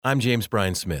I'm James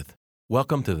Bryan Smith.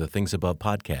 Welcome to the Things Above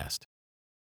podcast.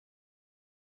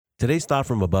 Today's thought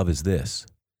from above is this: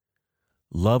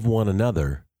 love one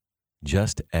another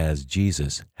just as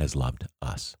Jesus has loved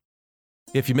us.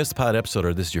 If you missed the pod episode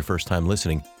or this is your first time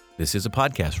listening, this is a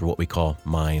podcast for what we call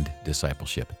mind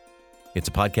discipleship. It's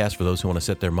a podcast for those who want to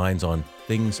set their minds on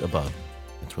things above.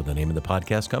 That's where the name of the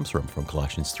podcast comes from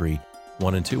Colossians 3,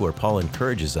 1 and 2, where Paul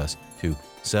encourages us to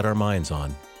set our minds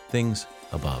on things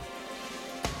above.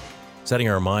 Setting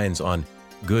our minds on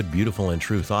good, beautiful, and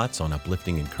true thoughts, on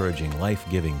uplifting, encouraging,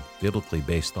 life-giving, biblically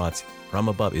based thoughts from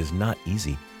above is not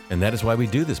easy. And that is why we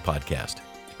do this podcast,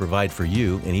 to provide for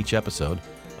you in each episode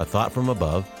a thought from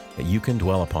above that you can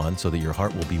dwell upon so that your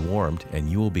heart will be warmed and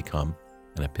you will become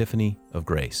an epiphany of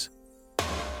grace.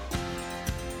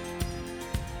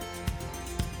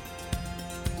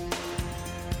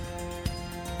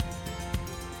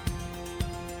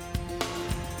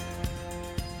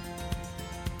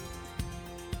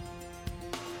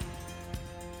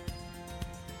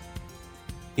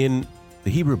 In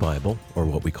the Hebrew Bible, or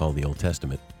what we call the Old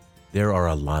Testament, there are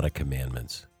a lot of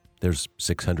commandments. There's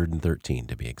 613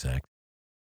 to be exact.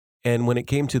 And when it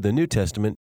came to the New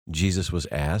Testament, Jesus was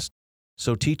asked,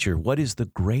 "So teacher, what is the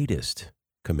greatest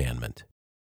commandment?"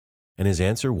 And his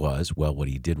answer was, well, what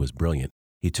he did was brilliant.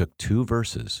 He took two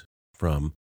verses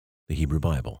from the Hebrew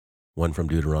Bible, one from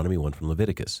Deuteronomy, one from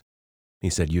Leviticus. He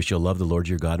said, "You shall love the Lord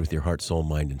your God with your heart, soul,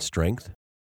 mind, and strength."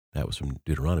 That was from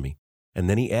Deuteronomy. And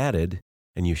then he added,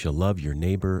 "And you shall love your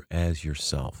neighbor as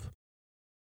yourself."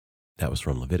 That was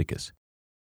from Leviticus.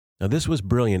 Now, this was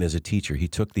brilliant as a teacher. He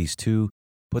took these two,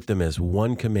 put them as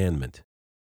one commandment: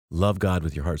 love God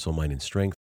with your heart, soul, mind, and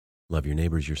strength, love your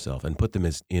neighbor as yourself, and put them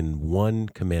as in one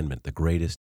commandment, the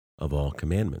greatest of all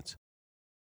commandments.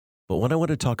 But what I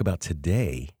want to talk about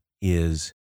today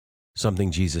is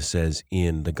something Jesus says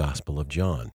in the Gospel of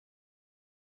John.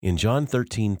 In John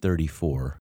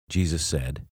 13:34, Jesus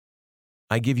said,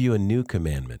 "I give you a new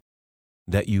commandment,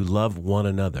 that you love one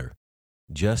another,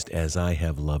 just as I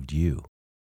have loved you.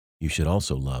 You should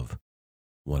also love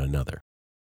one another."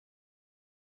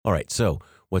 All right, so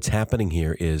what's happening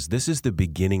here is this is the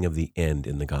beginning of the end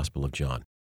in the Gospel of John.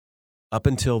 Up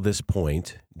until this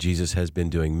point, Jesus has been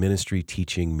doing ministry,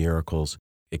 teaching, miracles,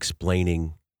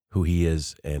 explaining who he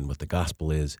is and what the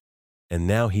gospel is. And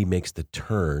now he makes the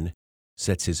turn,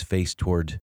 sets his face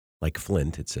toward, like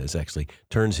flint, it says, actually,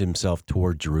 turns himself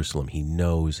toward Jerusalem. He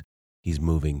knows he's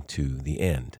moving to the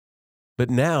end. But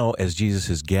now, as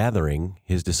Jesus is gathering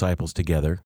his disciples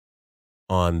together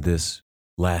on this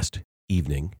last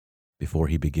evening before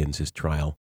he begins his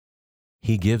trial,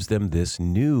 he gives them this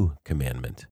new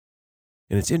commandment.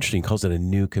 And it's interesting, he calls it a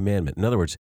new commandment. In other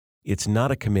words, it's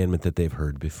not a commandment that they've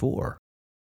heard before.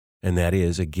 And that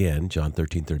is, again, John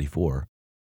 13:34,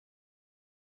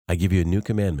 "I give you a new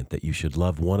commandment, that you should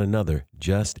love one another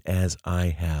just as I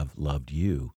have loved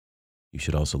you. You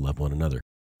should also love one another."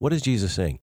 What is Jesus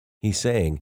saying? He's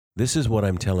saying, this is what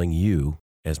I'm telling you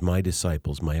as my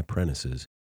disciples, my apprentices,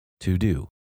 to do.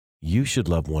 You should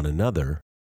love one another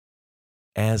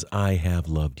as I have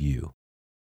loved you.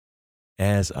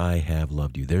 As I have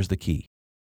loved you. There's the key.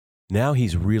 Now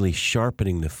he's really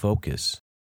sharpening the focus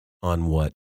on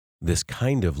what this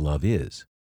kind of love is.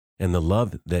 And the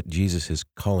love that Jesus is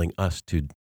calling us to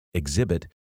exhibit,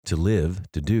 to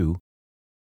live, to do,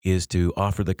 is to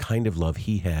offer the kind of love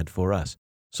he had for us.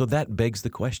 So that begs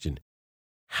the question,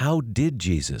 how did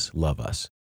Jesus love us?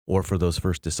 Or for those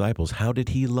first disciples, how did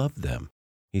he love them?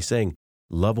 He's saying,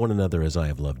 love one another as I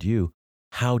have loved you.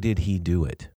 How did he do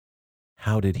it?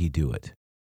 How did he do it?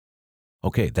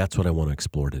 Okay, that's what I want to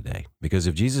explore today. Because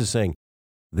if Jesus is saying,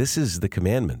 this is the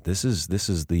commandment, this is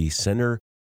the center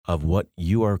of what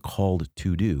you are called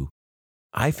to do,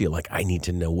 I feel like I need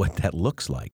to know what that looks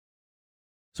like.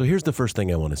 So here's the first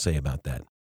thing I want to say about that.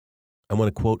 I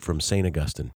want to quote from St.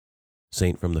 Augustine,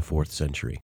 saint from the 4th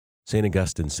century. St.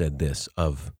 Augustine said this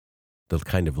of the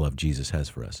kind of love Jesus has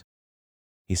for us.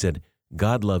 He said,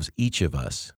 "God loves each of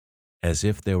us as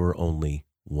if there were only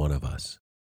one of us."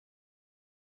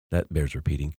 That bears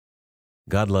repeating.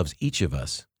 God loves each of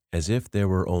us as if there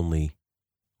were only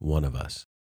one of us.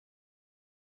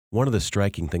 One of the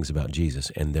striking things about Jesus,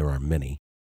 and there are many,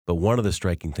 but one of the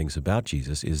striking things about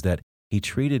Jesus is that he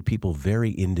treated people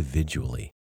very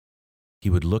individually. He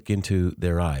would look into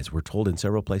their eyes. We're told in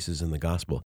several places in the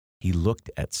gospel, he looked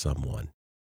at someone,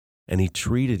 and he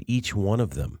treated each one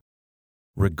of them,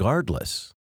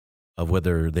 regardless of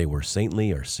whether they were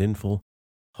saintly or sinful,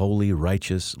 holy,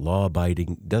 righteous,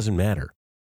 law-abiding, doesn't matter.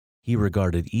 He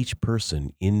regarded each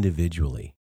person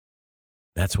individually.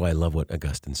 That's why I love what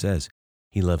Augustine says.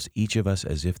 He loves each of us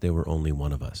as if there were only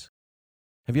one of us.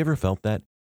 Have you ever felt that?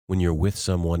 when you're with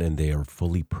someone and they are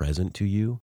fully present to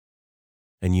you,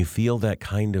 and you feel that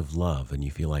kind of love, and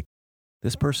you feel like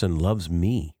this person loves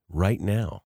me right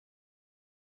now.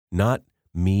 Not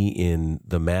me in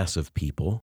the mass of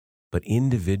people, but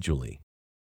individually.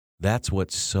 That's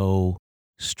what's so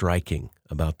striking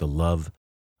about the love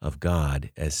of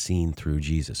God as seen through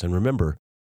Jesus. And remember,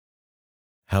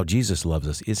 how Jesus loves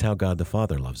us is how God the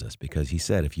Father loves us, because he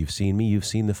said, if you've seen me, you've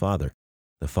seen the Father.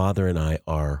 The Father and I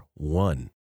are one.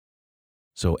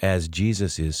 So as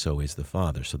Jesus is, so is the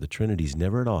Father. So the Trinity's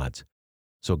never at odds.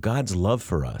 So God's love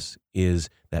for us is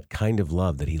that kind of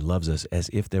love that he loves us as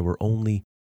if there were only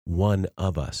one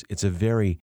of us. It's a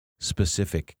very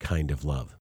specific kind of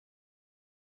love.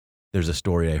 There's a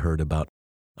story I heard about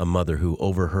a mother who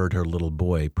overheard her little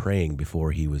boy praying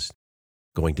before he was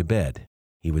going to bed.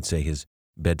 He would say his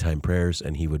bedtime prayers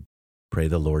and he would pray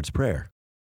the Lord's Prayer.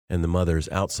 And the mother's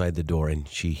outside the door and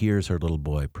she hears her little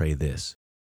boy pray this: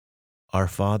 Our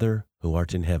Father who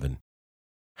art in heaven,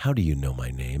 how do you know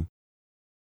my name?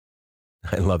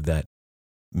 I love that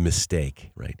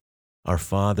mistake, right? Our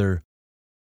Father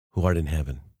who art in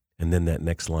heaven. And then that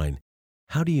next line,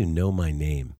 how do you know my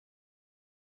name?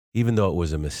 Even though it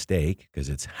was a mistake, because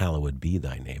it's hallowed be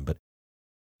thy name, but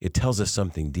it tells us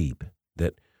something deep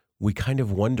that we kind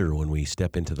of wonder when we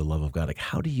step into the love of God, like,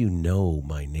 how do you know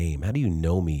my name? How do you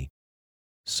know me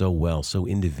so well, so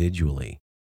individually?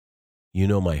 You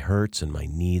know my hurts and my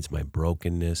needs, my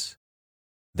brokenness.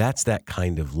 That's that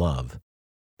kind of love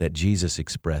that Jesus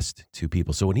expressed to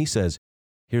people. So when he says,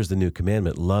 here's the new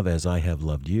commandment, love as I have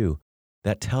loved you,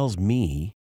 that tells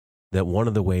me that one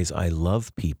of the ways I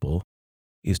love people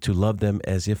is to love them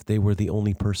as if they were the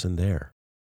only person there.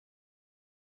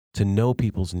 To know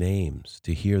people's names,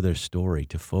 to hear their story,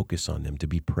 to focus on them, to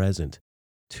be present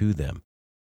to them.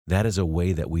 That is a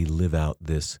way that we live out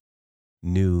this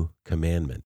new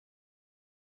commandment.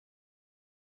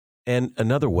 And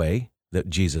another way that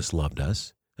Jesus loved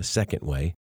us, a second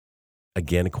way,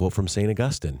 again, a quote from St.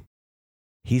 Augustine.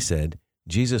 He said,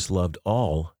 Jesus loved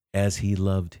all as he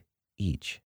loved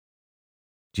each.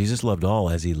 Jesus loved all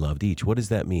as he loved each. What does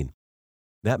that mean?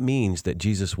 That means that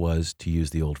Jesus was, to use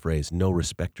the old phrase, no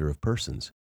respecter of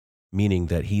persons, meaning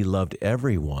that he loved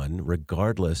everyone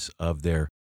regardless of their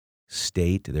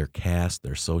state, their caste,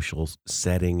 their social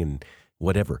setting, and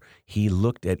whatever. He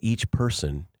looked at each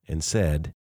person and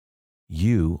said,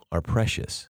 you are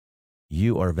precious.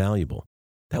 You are valuable.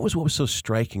 That was what was so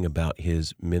striking about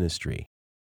his ministry.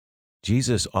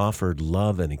 Jesus offered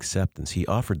love and acceptance. He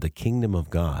offered the kingdom of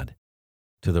God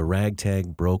to the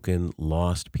ragtag, broken,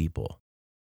 lost people.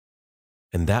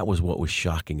 And that was what was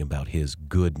shocking about his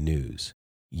good news.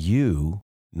 You,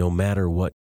 no matter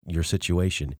what your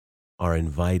situation, are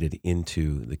invited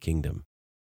into the kingdom.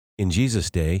 In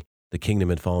Jesus' day, the kingdom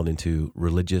had fallen into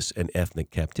religious and ethnic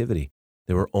captivity.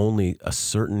 There were only a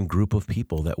certain group of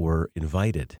people that were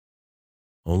invited.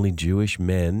 Only Jewish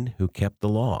men who kept the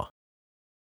law,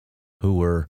 who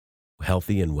were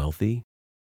healthy and wealthy.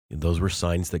 Those were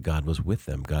signs that God was with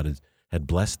them. God had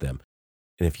blessed them.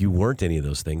 And if you weren't any of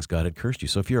those things, God had cursed you.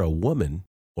 So if you're a woman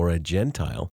or a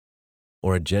Gentile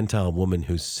woman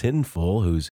who's sinful,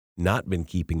 who's not been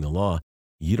keeping the law,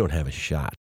 you don't have a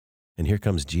shot. And here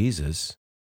comes Jesus,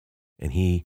 and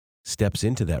he steps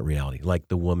into that reality, like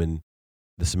the woman,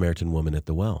 the Samaritan woman at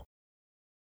the well.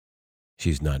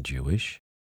 She's not Jewish.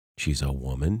 She's a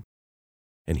woman.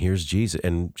 And here's Jesus,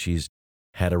 and she's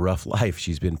had a rough life.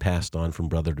 She's been passed on from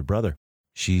brother to brother.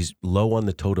 She's low on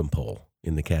the totem pole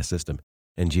in the caste system.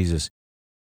 And Jesus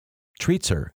treats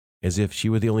her as if she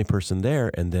were the only person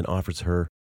there and then offers her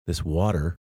this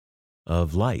water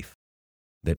of life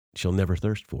that she'll never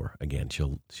thirst for again.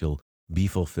 She'll be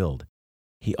fulfilled.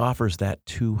 He offers that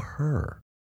to her.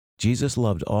 Jesus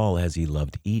loved all as he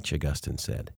loved each, Augustine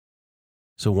said.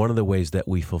 So one of the ways that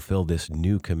we fulfill this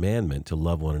new commandment to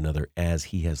love one another as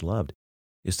he has loved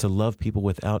is to love people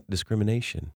without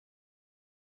discrimination.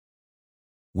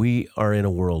 We are in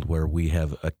a world where we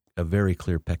have a very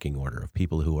clear pecking order of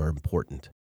people who are important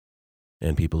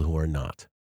and people who are not.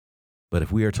 But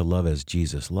if we are to love as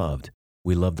Jesus loved,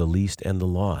 we love the least and the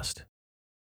lost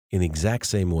in the exact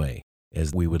same way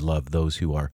as we would love those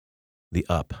who are the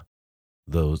up,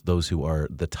 those who are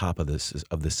the top of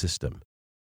the system.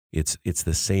 It's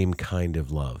the same kind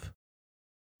of love.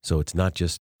 So it's not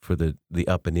just for the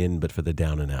up and in, but for the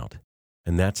down and out.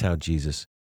 And that's how Jesus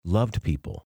loved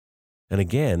people. And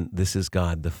again, this is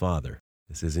God the Father.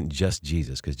 This isn't just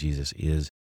Jesus, because Jesus is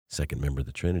second member of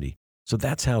the Trinity. So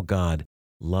that's how God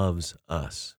loves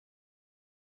us.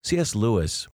 C.S.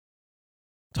 Lewis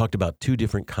talked about two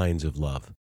different kinds of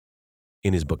love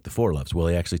in his book, The Four Loves. Well,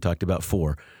 he actually talked about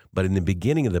four, But in the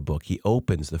beginning of the book, he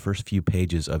opens the first few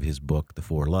pages of his book, The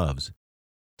Four Loves,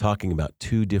 talking about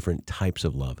two different types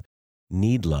of love,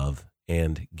 need love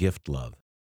and gift love.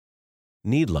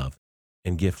 Need love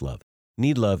and gift love.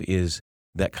 Need love is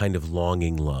that kind of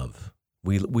longing love.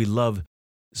 We love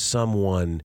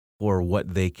someone for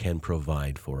what they can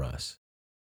provide for us.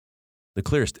 The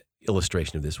clearest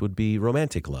illustration of this would be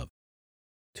romantic love.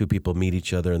 Two people meet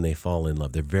each other and they fall in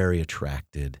love. They're very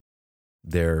attracted.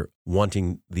 They're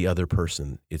wanting the other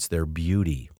person. It's their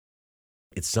beauty.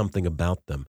 It's something about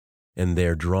them, and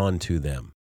they're drawn to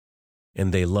them.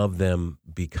 And they love them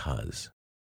because.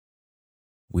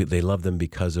 They love them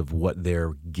because of what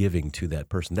they're giving to that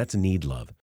person. That's need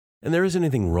love. And there isn't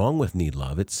anything wrong with need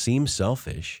love. It seems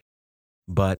selfish,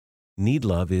 but need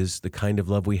love is the kind of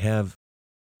love we have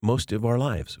most of our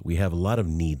lives. We have a lot of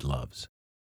need loves.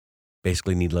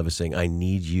 Basically, need love is saying, I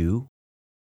need you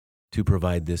to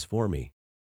provide this for me.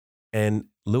 And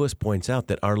Lewis points out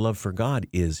that our love for God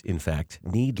is, in fact,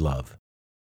 need love.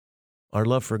 Our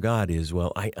love for God is,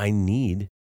 well, I need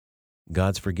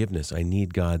God's forgiveness. I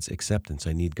need God's acceptance.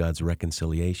 I need God's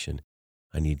reconciliation.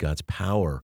 I need God's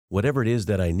power. Whatever it is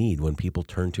that I need when people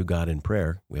turn to God in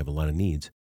prayer, we have a lot of needs,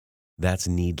 that's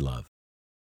need love.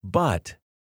 But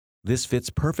this fits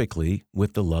perfectly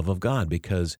with the love of God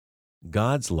because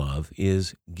God's love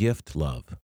is gift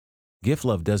love. Gift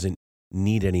love doesn't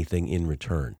need anything in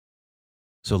return.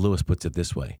 So Lewis puts it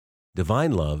this way.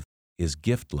 Divine love is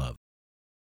gift love.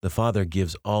 The Father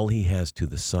gives all he has to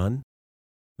the Son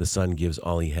gives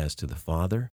all he has to the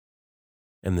Father,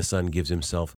 and the Son gives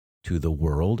himself to the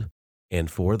world and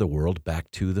for the world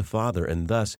back to the Father, and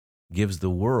thus gives the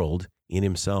world in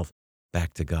himself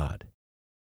back to God.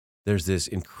 There's this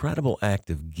incredible act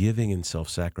of giving and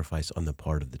self-sacrifice on the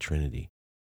part of the Trinity.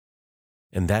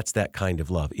 And that's that kind of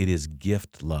love. It is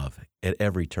gift love at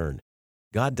every turn.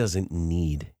 God doesn't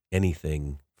need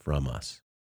anything from us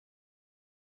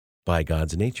by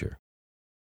God's nature.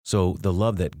 So the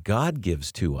love that God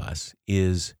gives to us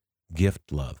is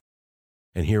gift love.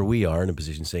 And here we are in a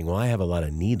position saying, well, I have a lot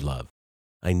of need love.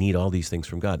 I need all these things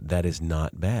from God. That is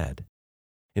not bad.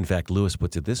 In fact, Lewis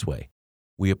puts it this way.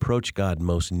 We approach God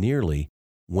most nearly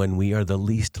when we are the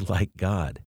least like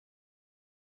God.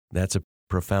 That's a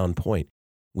profound point.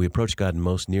 We approach God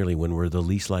most nearly when we're the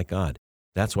least like God.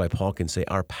 That's why Paul can say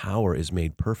our power is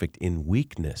made perfect in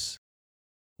weakness.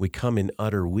 We come in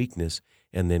utter weakness,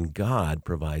 and then God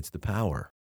provides the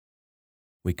power.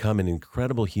 We come in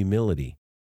incredible humility.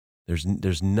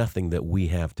 There's nothing that we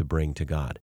have to bring to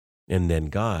God. And then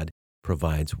God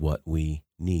provides what we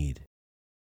need.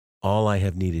 All I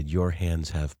have needed, your hands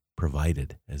have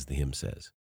provided, as the hymn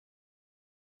says.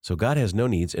 So God has no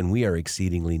needs, and we are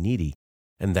exceedingly needy,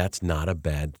 and that's not a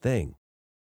bad thing.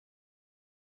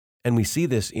 And we see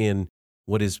this in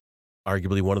what is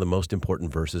arguably one of the most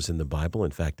important verses in the Bible.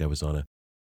 In fact, I was on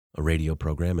a radio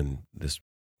program, and this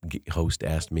host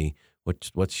asked me,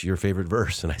 what's your favorite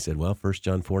verse? And I said, well, 1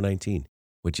 John 4:19,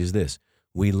 which is this: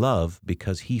 we love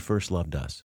because he first loved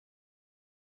us.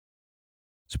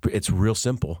 It's real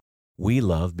simple. We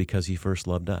love because he first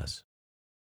loved us.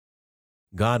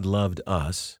 God loved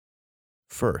us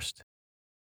first.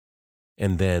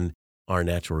 And then our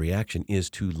natural reaction is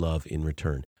to love in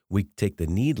return. We take the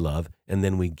need love and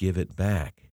then we give it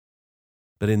back.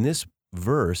 But in this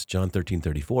verse, John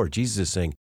 13:34, Jesus is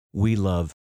saying, we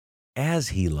love as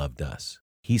he loved us.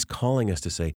 He's calling us to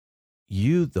say,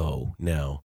 you though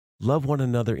now love one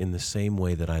another in the same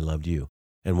way that I loved you.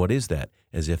 And what is that?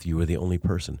 As if you were the only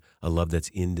person, a love that's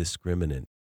indiscriminate.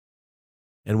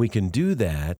 And we can do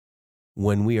that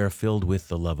when we are filled with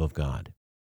the love of God.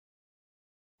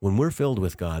 When we're filled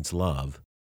with God's love,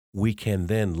 we can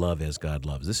then love as God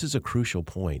loves. This is a crucial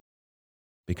point,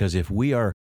 because if we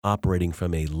are operating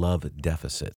from a love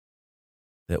deficit,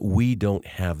 that we don't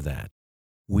have that,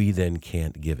 we then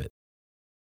can't give it.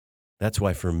 That's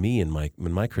why for me in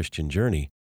my Christian journey,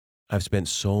 I've spent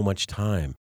so much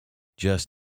time just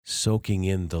soaking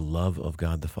in the love of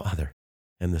God the Father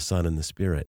and the Son and the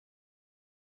Spirit.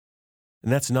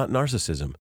 And that's not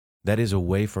narcissism. That is a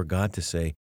way for God to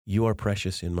say, you are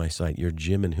precious in my sight. You're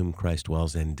Jim in whom Christ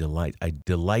dwells and delight. I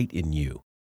delight in you.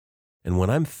 And when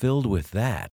I'm filled with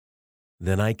that,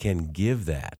 then I can give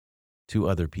that to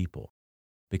other people.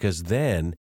 Because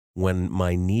then when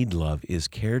my need love is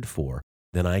cared for,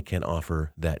 then I can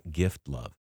offer that gift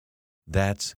love.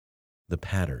 That's the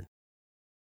pattern.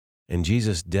 And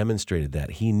Jesus demonstrated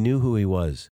that. He knew who he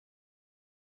was.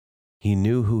 He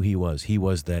knew who he was. He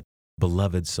was that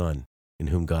beloved Son in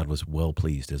whom God was well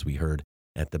pleased, as we heard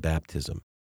at the baptism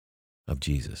of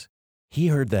Jesus. He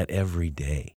heard that every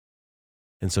day.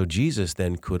 And so Jesus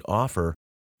then could offer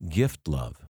gift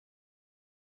love.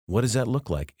 What does that look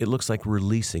like? It looks like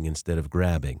releasing instead of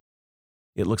grabbing.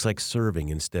 It looks like serving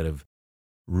instead of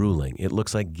ruling. It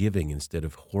looks like giving instead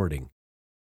of hoarding.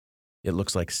 It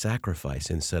looks like sacrifice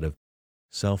instead of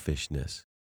selfishness.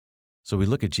 So we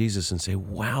look at Jesus and say,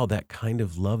 wow, that kind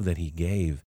of love that he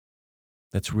gave,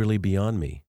 that's really beyond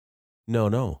me.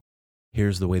 No.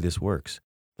 Here's the way this works.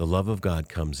 The love of God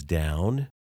comes down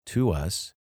to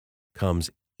us, comes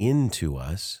into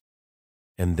us,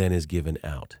 and then is given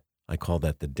out. I call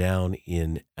that the down,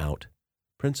 in, out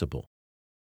principle.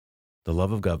 The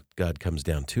love of God comes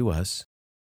down to us,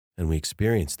 and we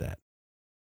experience that.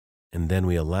 And then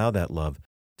we allow that love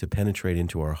to penetrate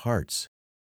into our hearts.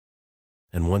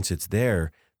 And once it's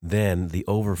there, then the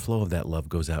overflow of that love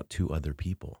goes out to other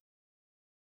people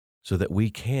so that we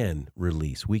can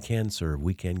release, we can serve,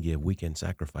 we can give, we can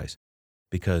sacrifice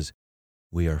because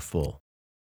we are full.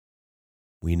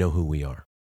 We know who we are.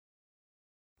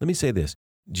 Let me say this.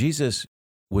 Jesus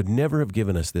would never have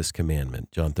given us this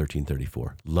commandment, John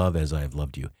 13:34, love as I have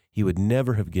loved you. He would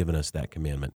never have given us that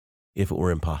commandment if it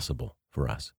were impossible for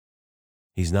us.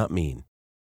 He's not mean.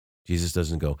 Jesus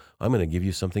doesn't go, I'm going to give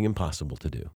you something impossible to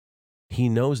do. He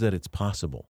knows that it's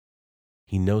possible.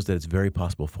 He knows that it's very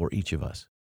possible for each of us.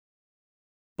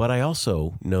 But I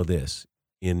also know this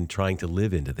in trying to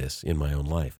live into this in my own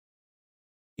life.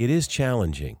 It is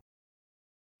challenging.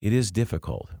 It is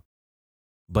difficult,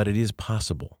 but it is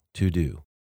possible to do.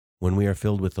 When we are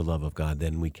filled with the love of God,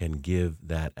 then we can give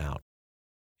that out.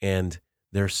 And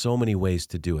there are so many ways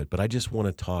to do it, but I just want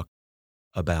to talk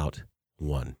about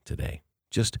one today.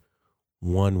 Just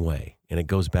one way, and it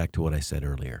goes back to what I said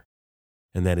earlier,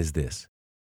 and that is this.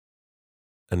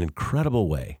 An incredible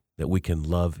way that we can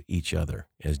love each other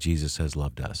as Jesus has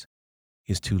loved us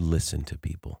is to listen to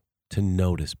people, to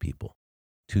notice people,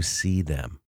 to see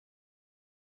them.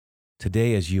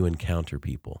 Today, as you encounter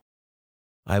people,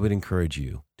 I would encourage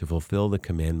you to fulfill the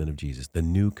commandment of Jesus, the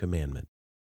new commandment,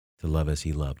 to love as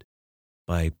he loved,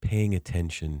 by paying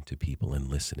attention to people and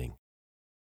listening.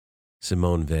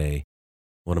 Simone Weil,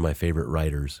 one of my favorite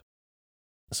writers,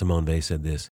 Simone Weil said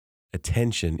this,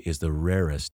 attention is the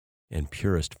rarest and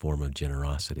purest form of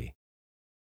generosity.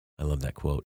 I love that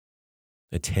quote.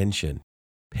 Attention,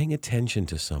 paying attention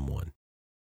to someone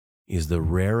is the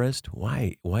rarest.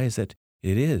 Why is that?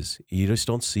 It is. You just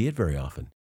don't see it very often.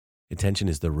 Attention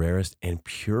is the rarest and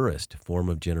purest form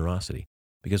of generosity.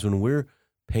 Because when we're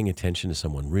paying attention to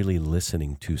someone, really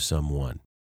listening to someone,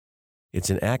 it's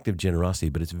an act of generosity,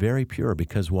 but it's very pure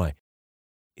because why?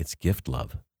 It's gift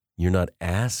love. You're not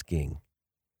asking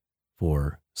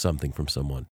for something from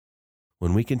someone.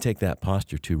 When we can take that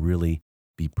posture to really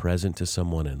be present to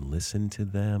someone and listen to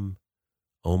them,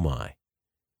 oh my,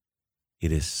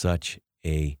 it is such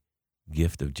a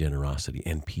gift of generosity,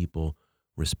 and people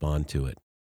respond to it.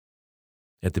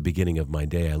 At the beginning of my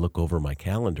day, I look over my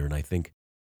calendar and I think,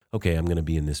 okay, I'm going to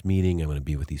be in this meeting. I'm going to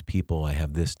be with these people. I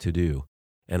have this to do.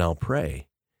 And I'll pray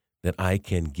that I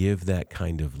can give that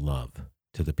kind of love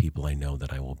to the people I know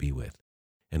that I will be with.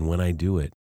 And when I do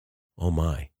it, oh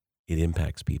my, it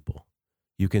impacts people.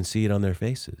 You can see it on their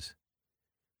faces.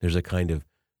 There's a kind of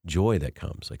joy that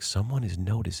comes, like someone is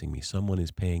noticing me, someone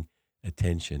is paying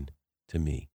attention to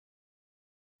me.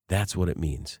 That's what it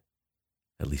means.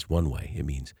 At least one way it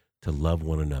means to love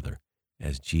one another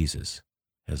as Jesus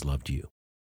has loved you.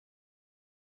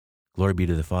 Glory be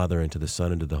to the Father, and to the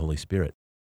Son, and to the Holy Spirit,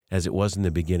 as it was in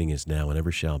the beginning, is now, and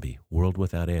ever shall be, world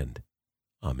without end.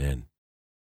 Amen.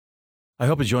 I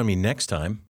hope you join me next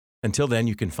time. Until then,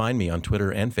 you can find me on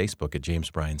Twitter and Facebook at James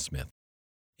Bryan Smith.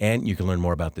 And you can learn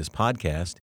more about this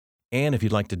podcast. And if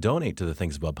you'd like to donate to the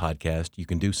Things Above podcast, you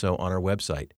can do so on our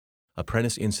website,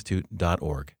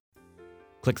 apprenticeinstitute.org.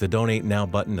 Click the Donate Now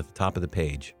button at the top of the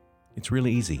page. It's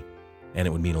really easy, and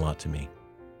it would mean a lot to me.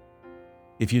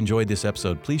 If you enjoyed this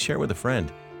episode, please share it with a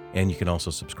friend, and you can also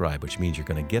subscribe, which means you're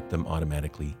going to get them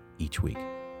automatically each week.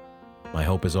 My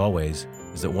hope, as always,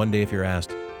 is that one day if you're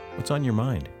asked, what's on your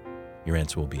mind? Your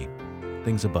answer will be,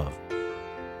 things above.